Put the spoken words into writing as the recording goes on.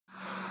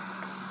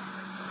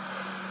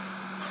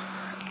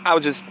I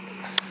was just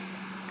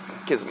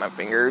kissing my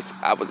fingers.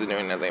 I wasn't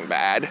doing nothing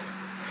bad.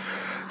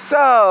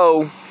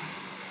 So,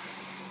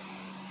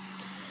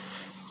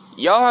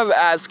 y'all have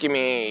asked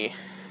me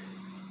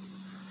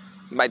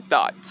my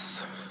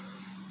thoughts.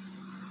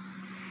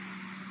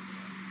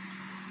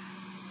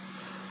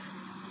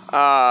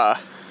 Not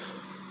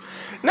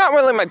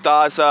really my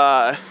thoughts.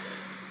 I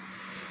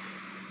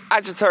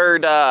just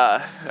heard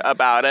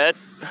about it.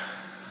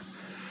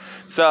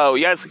 So,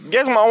 yes,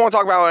 guess what I want to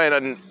talk about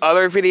in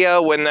another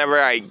video whenever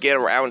I get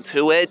around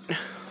to it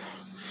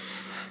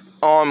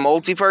on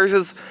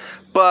multiverses.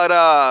 But,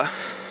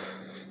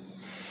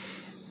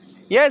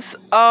 yes,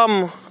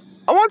 I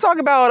want to talk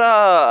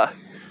about,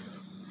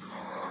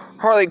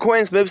 Harley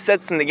Quinn's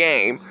movesets in the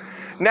game.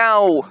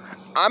 Now,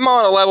 I'm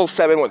on a level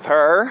 7 with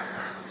her.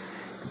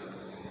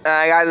 And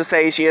I gotta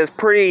say, she is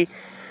pretty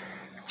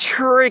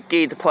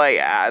tricky to play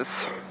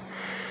as.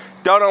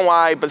 Don't know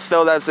why, but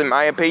still, that's in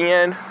my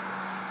opinion.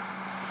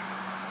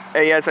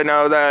 And yes, I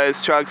know that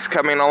his truck's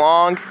coming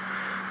along.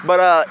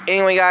 But,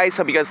 anyway, guys,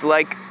 hope you guys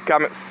like,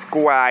 comment,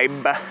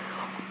 subscribe.